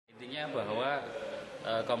Intinya bahwa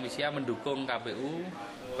Komisi mendukung KPU,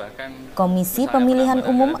 bahkan Komisi Pemilihan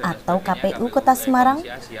Umum atau KPU Kota Semarang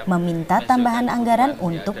meminta tambahan anggaran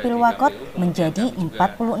untuk Pilwakot menjadi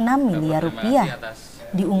 46 miliar rupiah.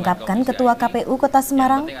 Diungkapkan Ketua KPU Kota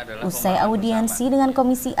Semarang usai audiensi dengan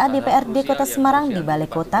Komisi A DPRD Kota Semarang di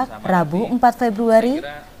Balaikota Rabu 4 Februari.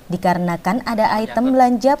 Dikarenakan ada item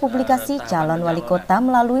belanja publikasi calon walikota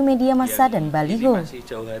melalui media massa dan baliho.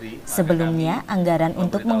 Sebelumnya, anggaran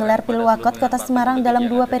untuk menggelar Pilwakot Kota Semarang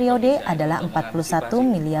dalam 2 periode adalah 41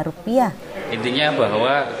 miliar rupiah. Intinya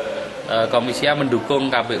bahwa Komisi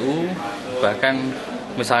mendukung KPU, bahkan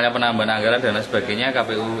misalnya penambahan anggaran dan lain sebagainya,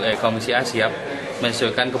 Komisi A siap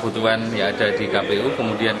menyesuaikan kebutuhan yang ada di KPU.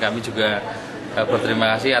 Kemudian kami juga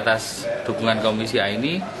berterima kasih atas dukungan Komisi A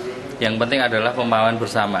ini. Yang penting adalah pemahaman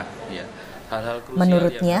bersama.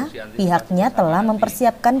 Menurutnya, pihaknya telah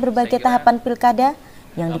mempersiapkan berbagai tahapan pilkada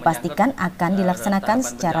yang dipastikan akan dilaksanakan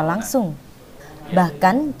secara langsung.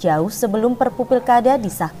 Bahkan jauh sebelum Perpu Pilkada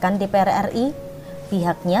disahkan DPR RI,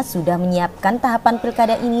 pihaknya sudah menyiapkan tahapan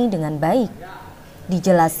pilkada ini dengan baik.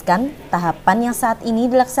 Dijelaskan, tahapan yang saat ini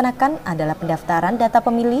dilaksanakan adalah pendaftaran data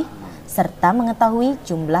pemilih serta mengetahui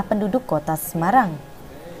jumlah penduduk Kota Semarang.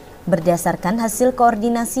 Berdasarkan hasil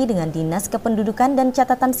koordinasi dengan Dinas Kependudukan dan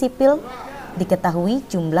Catatan Sipil, diketahui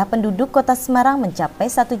jumlah penduduk Kota Semarang mencapai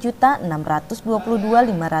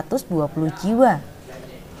 1.622.520 jiwa.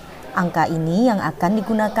 Angka ini yang akan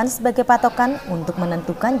digunakan sebagai patokan untuk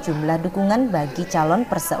menentukan jumlah dukungan bagi calon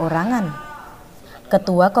perseorangan.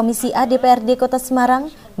 Ketua Komisi A DPRD Kota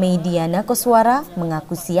Semarang, Diana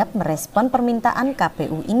mengaku siap merespon permintaan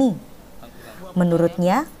KPU ini.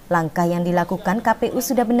 Menurutnya, langkah yang dilakukan KPU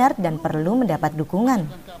sudah benar dan perlu mendapat dukungan.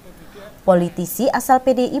 Politisi asal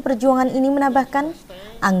PDI Perjuangan ini menambahkan,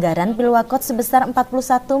 anggaran Pilwakot sebesar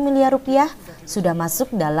 41 miliar rupiah sudah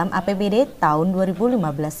masuk dalam APBD tahun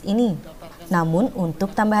 2015 ini. Namun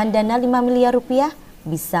untuk tambahan dana 5 miliar rupiah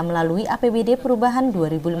bisa melalui APBD perubahan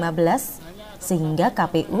 2015, sehingga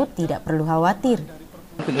KPU tidak perlu khawatir.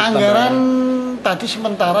 Anggaran tadi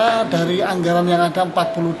sementara dari anggaran yang ada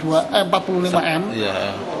 45M,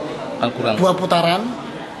 ya, kurang. 2 putaran,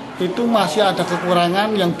 itu masih ada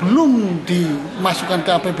kekurangan yang belum dimasukkan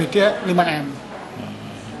ke APBD 5M.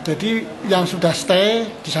 Jadi yang sudah stay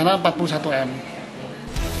di sana 41M.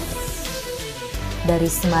 Dari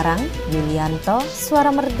Semarang, Yulianto,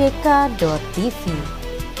 Suara Merdeka.tv.